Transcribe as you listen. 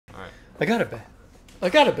I got it, babe. I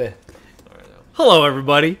got it, babe. All right, Hello,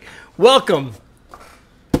 everybody. Welcome.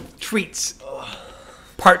 Treats.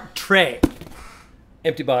 Part tray.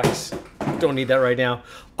 Empty box. Don't need that right now.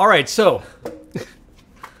 All right, so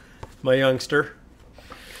my youngster.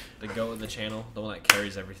 the goat of the channel, the one that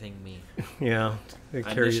carries everything, me. Yeah, it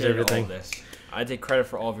I carries initiated everything. all of this. I take credit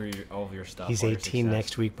for all of your stuff. He's all your 18 success.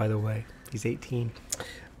 next week, by the way. He's 18.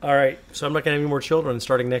 All right, so I'm not going to have any more children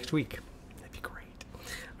starting next week. That'd be great.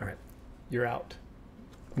 All right, you're out.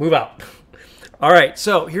 Move out. All right,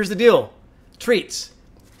 so here's the deal. Treats.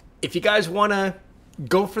 If you guys want to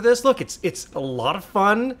go for this, look, it's a lot of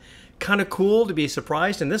fun, kind of cool to be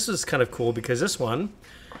surprised. And this is kind of cool because this one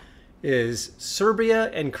is Serbia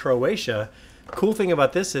and Croatia. Cool thing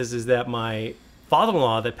about this is that my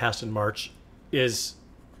father-in-law that passed in March has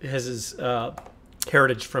his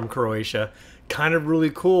heritage from Croatia. Kind of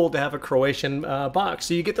really cool to have a Croatian box.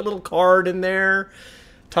 So you get the little card in there.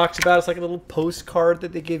 Talks about it's like a little postcard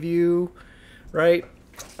that they give you, right?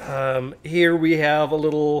 Here we have a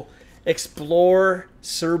little explore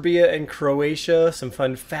Serbia and Croatia, some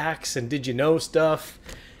fun facts and did you know stuff.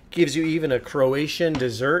 Gives you even a Croatian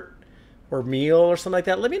dessert or meal or something like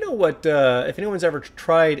that. Let me know what if anyone's ever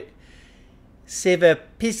tried Seva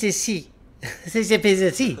PCC.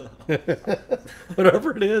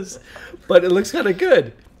 Whatever it is, but it looks kind of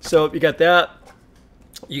good. So you got that.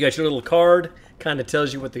 You got your little card. Kind of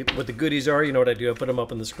tells you what the goodies are. You know what I do? I put them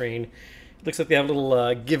up on the screen. It looks like they have a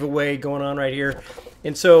little giveaway going on right here,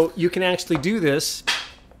 and so you can actually do this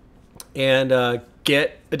and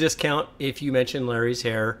get a discount if you mention Larry's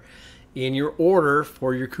Hair in your order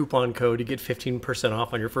for your coupon code. You get 15%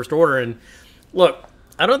 off on your first order. And look,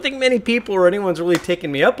 I don't think many people or anyone's really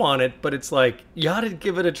taking me up on it, but it's like, you ought to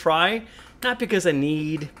give it a try. Not because I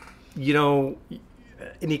need, you know,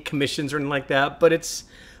 any commissions or anything like that, but it's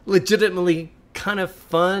legitimately kind of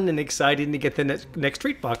fun and exciting to get the next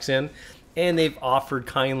treat box in. And they've offered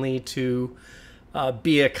kindly to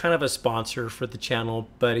be a kind of a sponsor for the channel.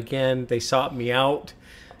 But again, they sought me out,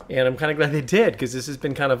 and I'm kind of glad they did because this has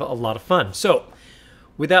been kind of a lot of fun. So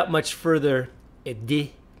without much further ado,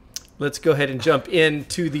 let's go ahead and jump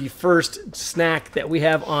into the first snack that we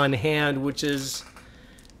have on hand, which is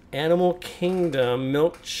Animal Kingdom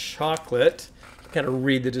milk chocolate. Kind of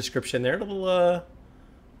read the description there. Little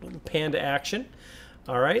panda action.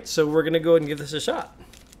 All right, so we're going to go ahead and give this a shot.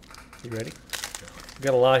 You ready? We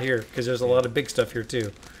got a lot here because there's a lot of big stuff here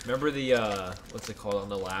too. Remember the what's it called on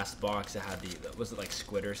the last box that had the, was it like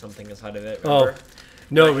squid or something inside of it? Remember? Oh.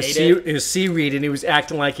 No, I it was seaweed, and he was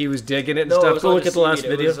acting like he was digging it and No, it stuff. was Go not look just at the last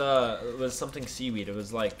seaweed. video. It was something seaweed. It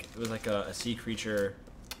was like a sea creature.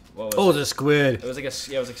 What was Oh, it? the squid. It was like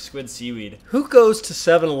it was like squid seaweed. Who goes to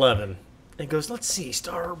 7-Eleven and goes, let's see,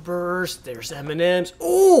 Starburst, there's M&M's.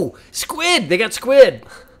 Ooh, squid. They got squid.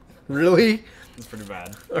 Really? It's pretty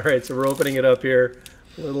bad. All right, so we're opening it up here.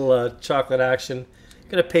 A little chocolate action.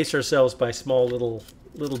 Gonna pace ourselves by small little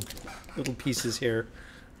pieces here.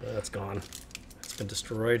 That's gone. It's been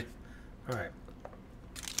destroyed. All right.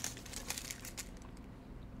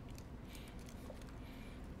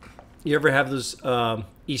 You ever have those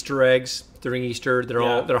Easter eggs during Easter?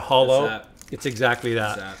 They're hollow. It's exactly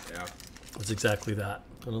that. Yeah. It's exactly that.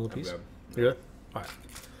 Another piece. good. You good? All right.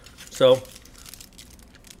 So,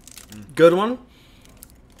 good one.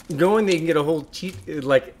 Go in there, you can get a whole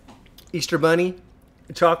like Easter bunny,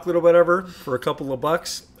 chocolate or whatever for a couple of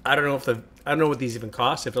bucks. I don't know what these even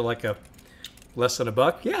cost. If they're like less than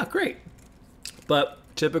 $1, yeah, great. But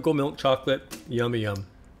typical milk chocolate, yummy yum.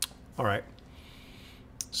 All right.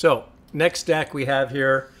 So next stack we have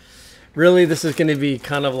here. Really, this is going to be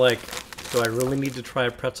kind of like, do I really need to try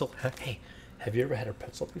a pretzel? Hey, have you ever had a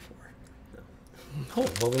pretzel before? No. Oh,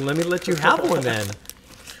 well, then let me let you have one then.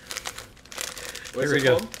 What is Here we it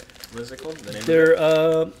go. called? What is it called? The name of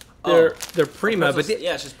it? They're Prima, but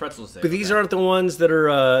yeah, it's just pretzels. but these aren't the ones that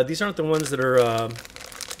are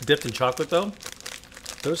dipped in chocolate though.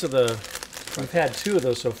 Those are the we've had 2 of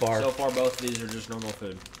those so far. So far, both of these are just normal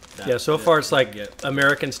food. Yeah, so far it's like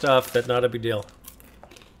American stuff, but not a big deal.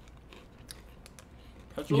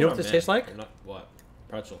 Pretzels You know what are this mint. tastes like? They're not, what?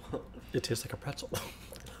 Pretzel. It tastes like a pretzel.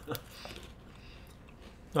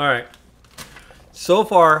 All right. So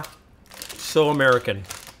far, so American.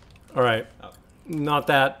 All right. Oh. Not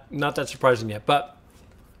that surprising yet, but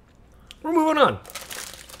we're moving on.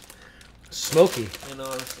 Smoky. You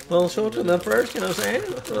know, Well, show it to them first, you know what I'm saying?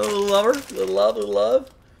 A little lover, little love.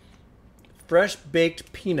 Fresh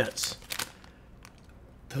baked peanuts.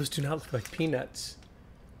 Those do not look like peanuts.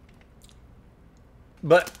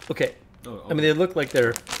 But, okay. Oh, I mean, they look like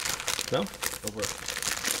they're... No? Go for it.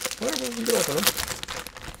 Whatever, we can open them.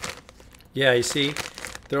 Yeah, you see?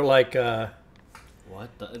 They're like What?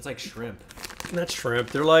 It's like shrimp. not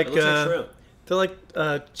shrimp. They're like It looks like shrimp. they're like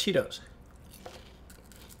Cheetos.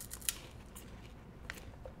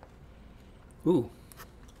 Ooh,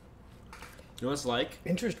 You know what it's like?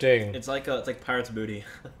 interesting. It's like Pirate's Booty.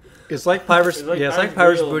 It's like Pirates. It's like Yeah, it's like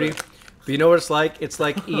Pirate's Pirates Booty a booty. little But you know what it's like? It's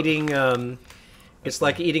like eating. It's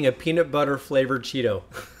like eating a peanut butter flavored Cheeto.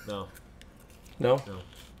 No. No, No.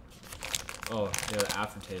 Oh, yeah, the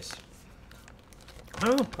aftertaste. I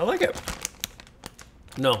don't know. I like it.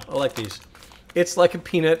 No, I like these. It's like a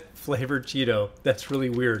peanut flavored Cheeto. That's really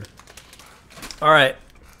weird. All right.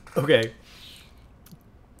 Okay.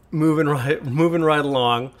 Moving right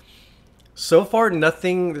along. So far,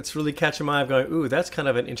 nothing that's really catching my eye. I'm going, ooh, that's kind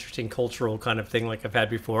of an interesting cultural kind of thing like I've had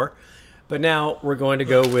before. But now we're going to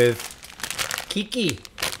go with Kiki.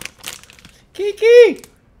 Kiki!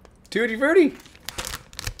 Tutti Frutti.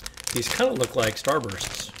 These kind of look like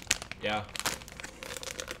Starbursts. Yeah.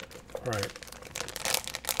 All right.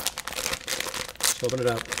 Let's open it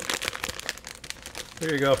up.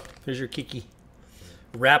 There you go. There's your Kiki.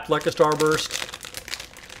 Wrapped like a Starburst.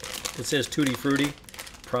 It says Tutti Frutti.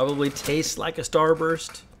 Probably tastes like a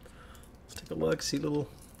Starburst. Let's take a look. See little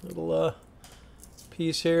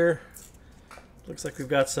piece here. Looks like we've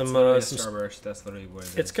got some. It's literally a some Starburst. That's literally what it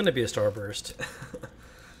is. It's gonna be a Starburst.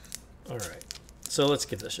 All right. So let's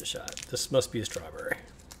give this a shot. This must be a strawberry.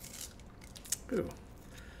 Ooh.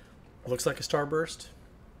 Looks like a Starburst.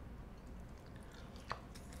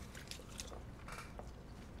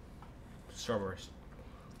 Starburst.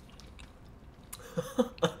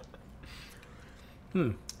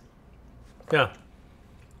 Yeah.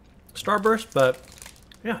 Starburst, but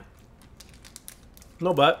yeah.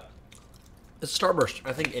 No but. It's Starburst.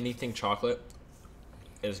 I think anything chocolate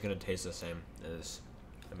is gonna taste the same as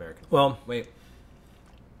American. Well, Wait.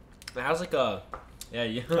 It has like a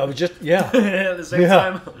you I was just yeah. at the same Yeah.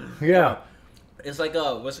 time. Yeah. It's like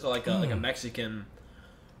a what's it called like a Mexican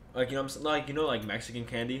like like Mexican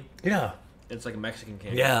candy. Yeah. It's like a Mexican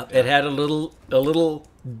candy. Yeah. It had a little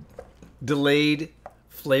delayed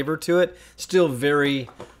flavor to it. Still very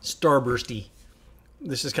Starbursty.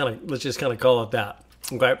 Let's just kind of call it that.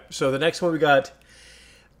 Okay. So the next one we got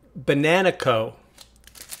Banana Co.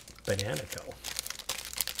 Banana Co.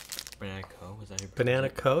 Banana Co. Was that your Banana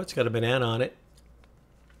Co. It's got a banana on it.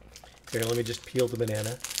 Here, let me just peel the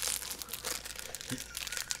banana.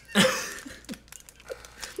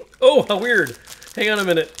 Oh, how weird. Hang on a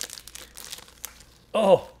minute.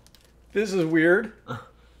 Oh, this is weird.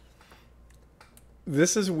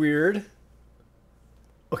 This is weird.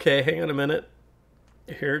 Okay, hang on a minute.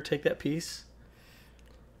 Here, take that piece.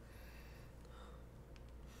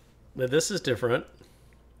 Now, this is different.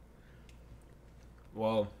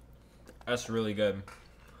 Well, that's really good.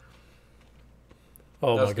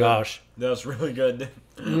 Oh That's my good. gosh. That's really good.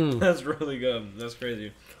 That's really good. That's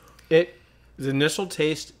crazy. The initial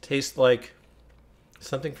taste tastes like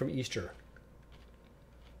something from Easter.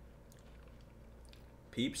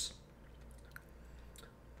 Peeps.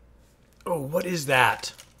 Oh, what is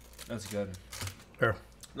that? That's good. Here.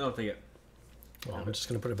 No, take it. Well, I'm just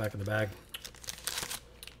going to put it back in the bag.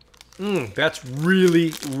 That's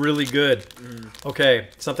really, really good. Okay,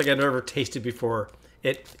 something I've never tasted before.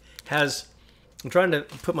 It has... I'm trying to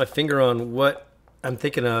put my finger on what I'm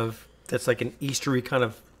thinking of that's like an Eastery kind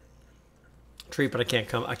of treat, but I can't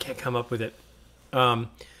come up with it.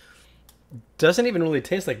 Doesn't even really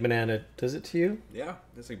taste like banana, does it to you? Yeah,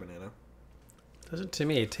 that's like banana. Doesn't to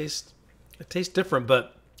me. It tastes different,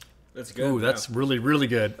 but That's good. ooh, that's really, really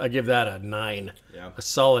good. I give that a 9. Yeah. A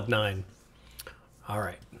solid 9. All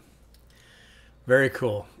right. Very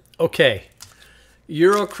cool. Okay.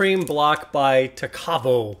 Euro Cream Block by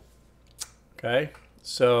Takavo. Okay.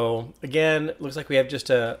 So, again, it looks like we have just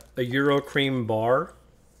a Euro Cream bar.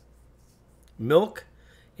 Milk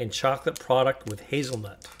and chocolate product with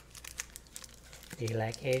hazelnut. Do you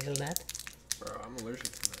like hazelnut? Bro, I'm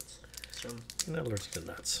allergic to nuts. I'm not allergic to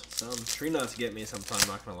nuts. Some tree nuts get me sometimes,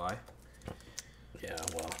 not gonna lie. Yeah,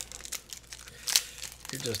 well.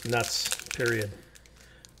 You're just nuts, period.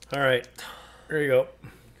 All right. There you go.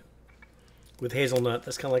 With hazelnut.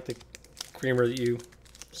 That's kind of like the creamer that you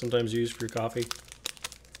sometimes use for your coffee.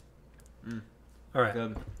 All right.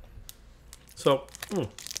 Good. So, it's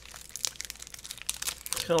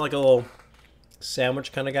kind of like a little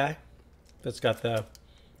sandwich kind of guy that's got the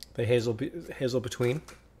hazel between.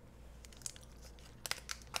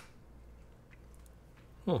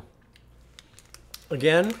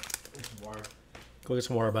 Again, Water. go get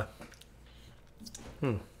some water, bud.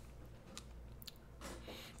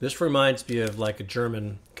 This reminds me of like a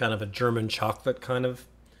German chocolate kind of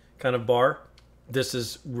bar. This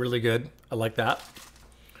is really good. I like that.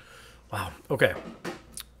 Wow. Okay.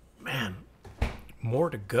 Man, more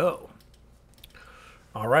to go.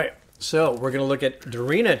 All right. So we're going to look at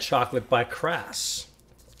Dorina chocolate by Crass.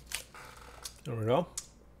 There we go.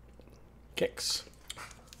 Kicks.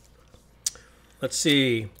 Let's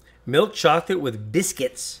see. Milk chocolate with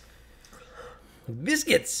biscuits.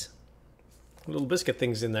 Biscuits. Little biscuit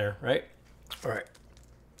things in there, right? All right.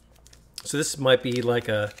 So this might be like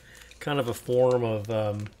a kind of a form of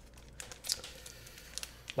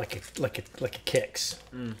like a Kix,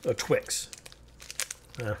 a Twix.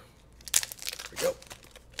 There we go.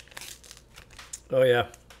 Oh yeah.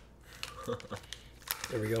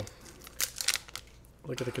 There we go.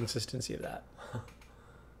 Look at the consistency of that.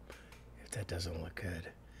 If that doesn't look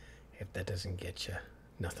good, if that doesn't get you,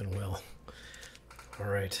 nothing will. All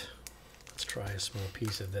right, let's try a small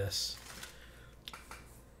piece of this.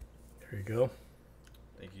 There you go.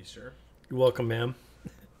 Thank you, sir. You're welcome, ma'am.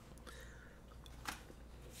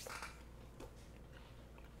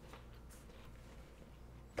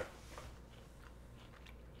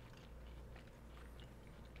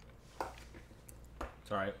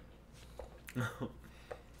 It's all right.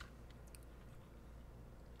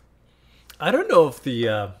 I don't know if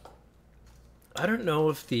the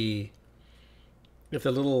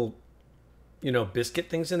little, biscuit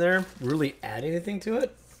things in there really add anything to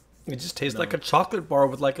it. It just tastes like a chocolate bar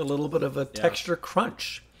with like a little bit of a texture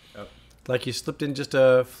crunch. Yep. Like you slipped in just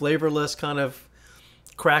a flavorless kind of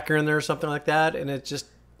cracker in there or something like that, and it just,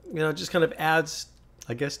 just kind of adds,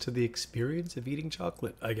 I guess, to the experience of eating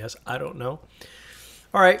chocolate. I guess I don't know.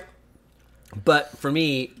 All right, but for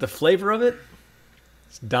me, the flavor of it,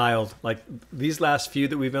 it's dialed. Like these last few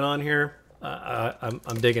that we've been on here,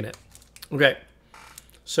 I'm digging it. Okay,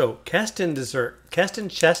 so Keston dessert, Keston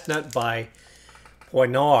chestnut by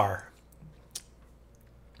Poinar.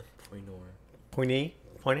 Poigny?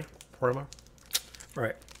 All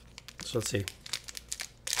right, so let's see.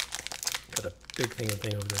 Got a big thing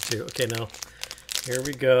over there too. Okay, now here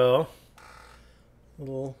we go.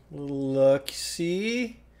 Little look,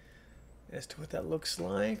 see as to what that looks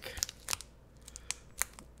like.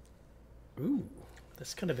 Ooh,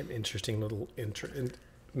 that's kind of an interesting little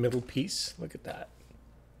middle piece. Look at that.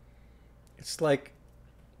 It's like,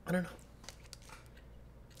 I don't know.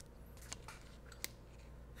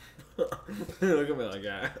 Look at me like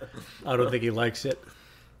that. I don't think he likes it.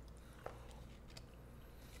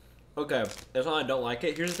 Okay, that's why I don't like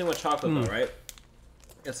it. Here's the thing with chocolate, though, right?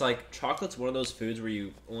 It's like chocolate's one of those foods where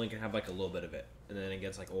you only can have like a little bit of it, and then it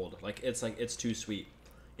gets like old. Like it's too sweet,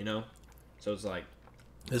 So it's like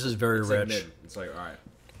This is very it's rich. like mid. It's like all right.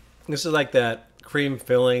 This is like that cream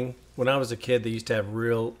filling. When I was a kid, they used to have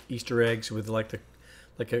real Easter eggs with like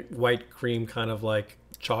a white cream kind of like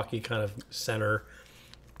chalky kind of center,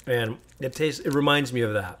 and it reminds me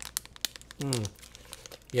of that.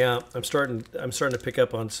 Yeah, I'm starting to pick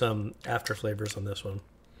up on some after flavors on this one.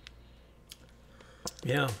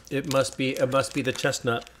 Yeah, it must be the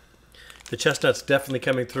chestnut. The chestnut's definitely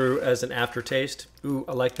coming through as an aftertaste. Ooh,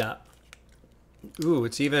 I like that. Ooh,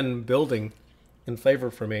 it's even building in flavor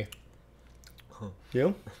for me.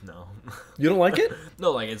 You? No. You don't like it?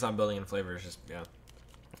 No, like it's not building in flavor. It's just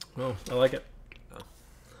Oh, I like it.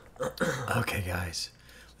 Okay, guys,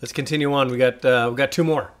 let's continue on. We got two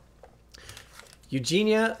more.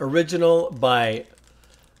 Eugenia Original by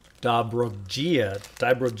Dobrogia.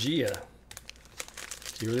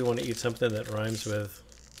 Do you really want to eat something that rhymes with?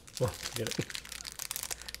 Well, forget it.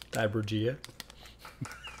 Dobrogia.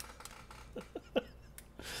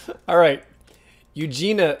 All right,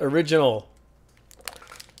 Eugenia Original.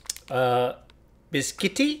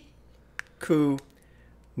 Biscotti cu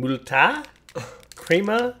multa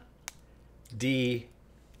crema di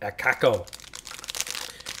cacao.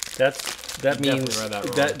 That means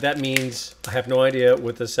that means I have no idea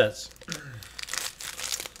what this says.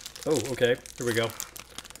 Oh, okay. Here we go.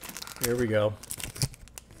 Here we go.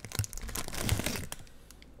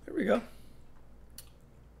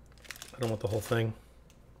 I don't want the whole thing.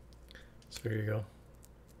 So here you go.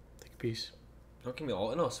 Take a piece. don't give me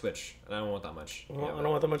all. No, switch. I don't want that much. Well, I don't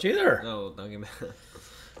want that much either. No, don't give me.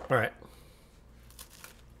 All right.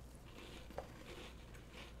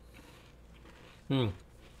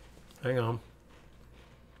 Hang on.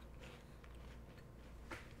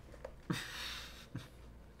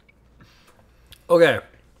 Okay.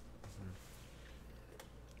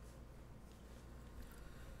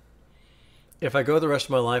 If I go the rest of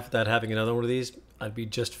my life without having another one of these, I'd be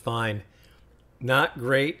just fine. Not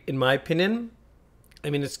great, in my opinion. I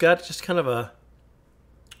mean, it's got just kind of a...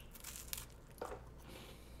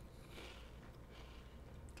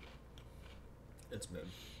 It's mid.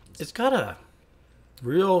 It's got a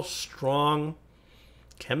real strong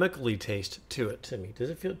chemically taste to it to me.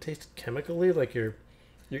 Does it taste chemically like you're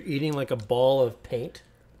eating like a ball of paint?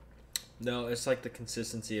 No, it's like the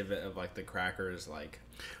consistency of it, of like the crackers, like.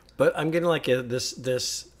 But I'm getting like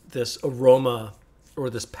this aroma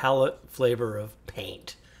or this palate flavor of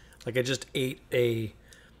paint. Like I just ate a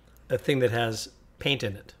thing that has paint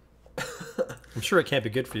in it. I'm sure it can't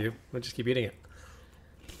be good for you. I'll just keep eating it.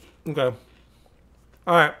 Okay.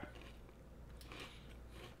 All right.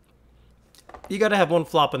 You got to have one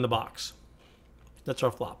flop in the box. That's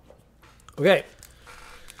our flop. Okay.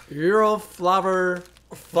 Euroflavor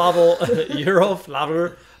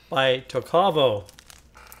by Tocavo.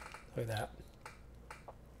 Look at that.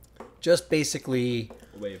 Just basically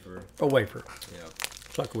Wafer. a wafer. Yeah.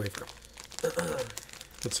 It's like a wafer.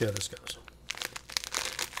 Let's see how this goes.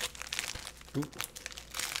 Ooh.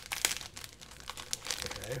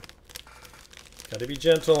 Okay. Got to be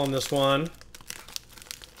gentle on this one.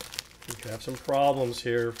 We could have some problems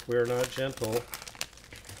here if we're not gentle.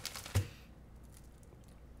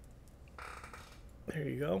 There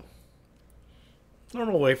you go.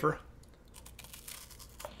 Normal wafer.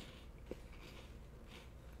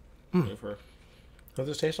 Wafer. What does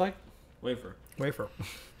this taste like? Wafer. Wafer.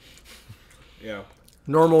 Yeah.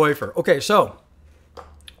 Normal wafer. Okay, so.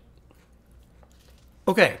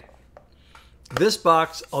 Okay. This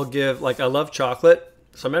box I'll give, like I love chocolate,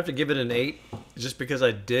 so I'm going to have to give it an 8 just because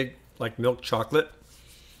I dig like milk chocolate.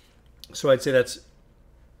 So I'd say that's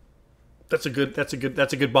a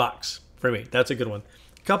good box for me. That's a good one.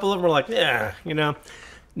 A couple of them are like, yeah, you know,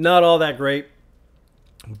 not all that great.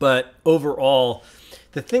 But overall,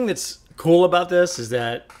 the thing that's cool about this is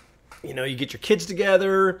that, you know, you get your kids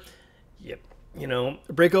together, you know,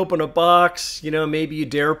 break open a box, you know, maybe you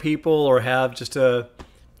dare people or have just a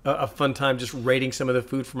fun time just rating some of the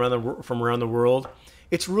food from around the world.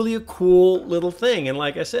 It's really a cool little thing. And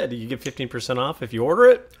like I said, you get 15% off if you order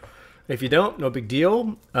it. If you don't, no big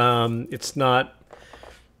deal. It's not,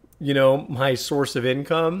 you know, my source of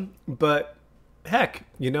income, but heck,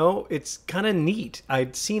 you know, it's kind of neat.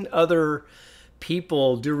 I'd seen other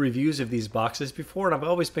people do reviews of these boxes before, and I've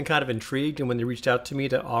always been kind of intrigued. And when they reached out to me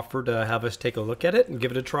to offer to have us take a look at it and give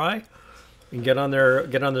it a try and get on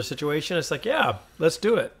their situation, it's like, yeah, let's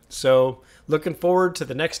do it. So looking forward to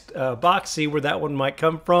the next box, see where that one might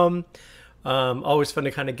come from. Always fun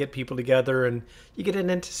to kind of get people together, and you get to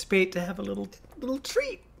anticipate to have a little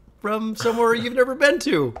treat from somewhere you've never been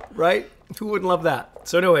to, right? Who wouldn't love that?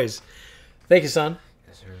 So anyways, thank you, son.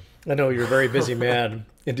 Yes, sir. I know you're a very busy man,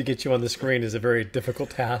 and to get you on the screen is a very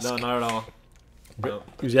difficult task. No, not at all. No.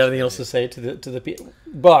 Do you have anything else to say to the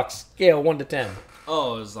box scale 1 to 10?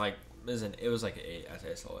 Oh, it was like an 8. I'd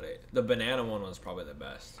say a solid 8. The banana one was probably the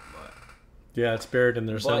best, but Yeah, it's buried in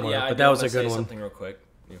there somewhere. yeah, but that was a good one. Something real quick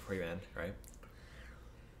before you end, right?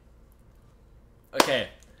 Okay,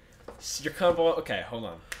 so you're coming up. Okay, hold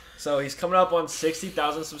on. So he's coming up on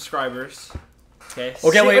 60,000 subscribers. Okay.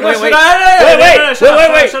 Okay, wait.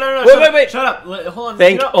 Shut up. Hold on.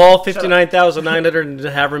 Thank all 59,900 and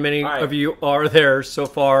however many of you are there so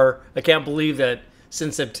far. I can't believe that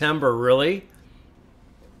since September, really?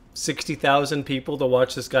 60,000 people to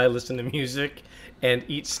watch this guy listen to music and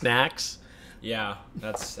eat snacks. Yeah,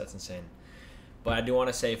 that's insane. But I do want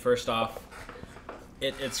to say, first off,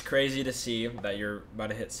 it's crazy to see that you're about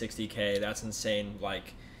to hit 60K. That's insane.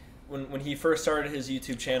 Like, when he first started his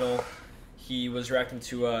YouTube channel, he was reacting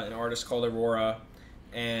to an artist called Aurora,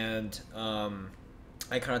 and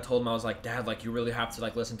I kind of told him, I was like, Dad, like, you really have to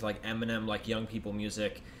like listen to like Eminem, like young people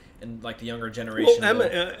music, and like the younger generation.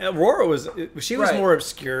 Well, Aurora was Right. more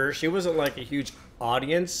obscure. She wasn't like a huge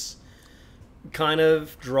audience kind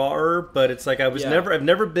of drawer, but it's like I've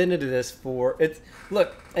never been into this for it's.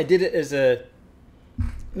 Look, I did it as a.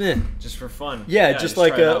 Just for fun. Yeah, just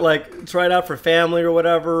like try it out for family or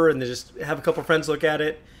whatever, and then just have a couple friends look at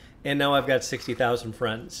it, and now I've got 60,000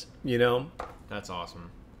 friends. You know, that's awesome.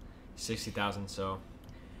 60,000. So,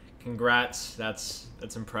 congrats. That's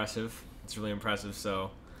impressive. It's really impressive.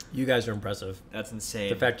 So, you guys are impressive. That's insane.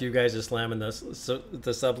 The fact you guys are slamming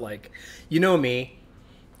the sub like, you know me.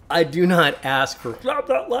 I do not ask for clap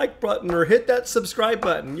that like button or hit that subscribe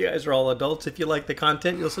button. You guys are all adults. If you like the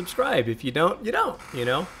content, you'll subscribe. If you don't, you don't, you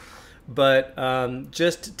know? But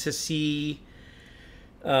just to see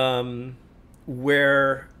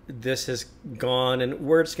where this has gone and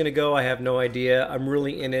where it's going to go, I have no idea. I'm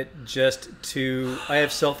really in it just to... I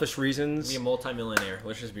have selfish reasons. Be a multimillionaire.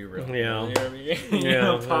 Let's just be real. Yeah. You know what I mean?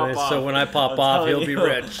 Yeah. So when I pop off, he'll be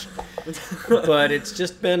rich. But it's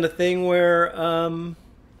just been a thing where...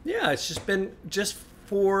 yeah, it's just been just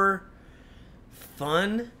for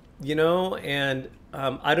fun, you know, and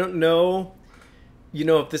I don't know, you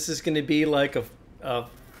know, if this is going to be like a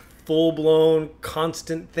full-blown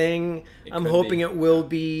constant thing. I'm hoping it will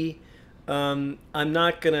be. I'm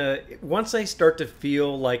not gonna, once I start to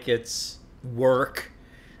feel like it's work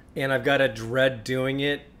and I've got to dread doing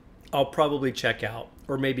it, I'll probably check out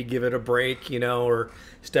or maybe give it a break, you know, or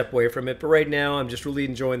step away from it. But right now I'm just really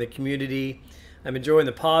enjoying the community. I'm enjoying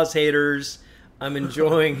the pause haters. I'm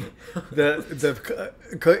enjoying the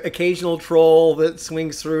occasional troll that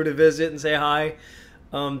swings through to visit and say hi.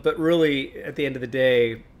 But really, at the end of the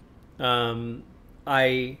day,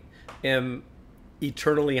 I am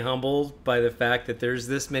eternally humbled by the fact that there's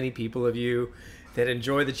this many people of you that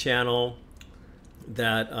enjoy the channel,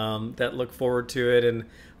 that that look forward to it, and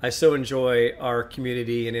I so enjoy our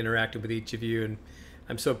community and interacting with each of you, and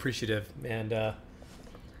I'm so appreciative. And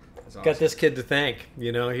Awesome. got this kid to thank.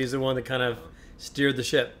 You know, he's the one that kind of steered the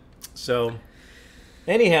ship. So,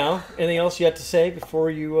 anyhow, anything else you have to say before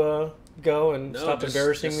you go and stop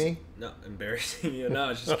embarrassing me? No, embarrassing you. No,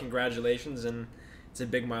 it's just congratulations, and it's a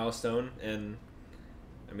big milestone, and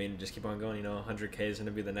I mean, just keep on going. You know, 100K is going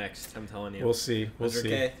to be the next. I'm telling you. We'll see. We'll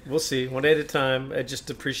 100K. see. We'll see. One day at a time. I just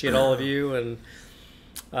appreciate all of you,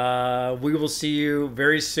 and we will see you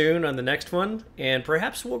very soon on the next one, and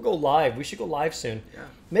perhaps we'll go live. We should go live soon. Yeah.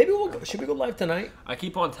 Maybe we'll go, should we go live tonight? I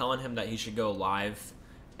keep on telling him that he should go live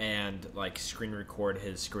and like screen record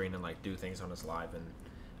his screen and like do things on his live and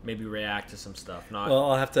maybe react to some stuff. Not Well,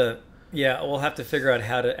 I'll have to. Yeah, we'll have to figure out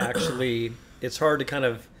how to actually. It's hard to kind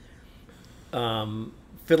of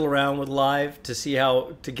fiddle around with live to see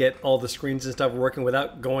how to get all the screens and stuff working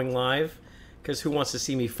without going live. Because who wants to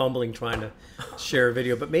see me fumbling trying to share a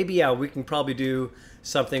video? But maybe, yeah, we can probably do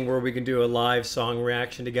something where we can do a live song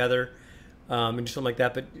reaction together and do something like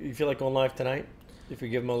that. But you feel like going live tonight? If we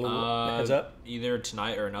give them a little heads up? either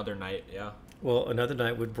tonight or another night. Yeah. Well, another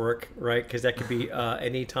night would work, right? Because that could be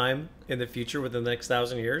any time in the future within the next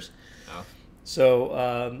 1,000 years. Oh.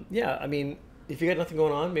 So, yeah, I mean, if you got nothing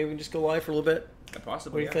going on, maybe we can just go live for a little bit. Yeah,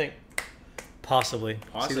 possibly. What do you think? Possibly.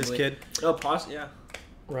 See this kid? No, yeah.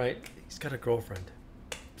 Right. He's got a girlfriend.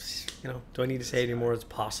 You know, do I need to say anymore? It's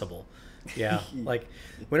possible. Yeah. Like,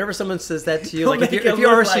 whenever someone says that to you, Don't like make if it you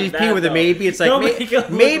look RSVP like that, with a though. maybe, it's like Don't make it look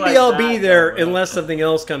maybe like I'll that, be there though, bro. unless something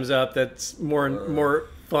else comes up that's more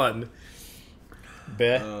fun.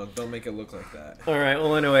 Bet. Don't make it look like that. All right.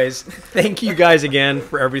 Well, anyways, thank you guys again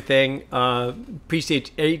for everything.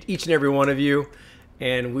 Appreciate each and every one of you.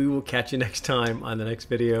 And we will catch you next time on the next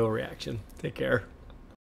video reaction. Take care.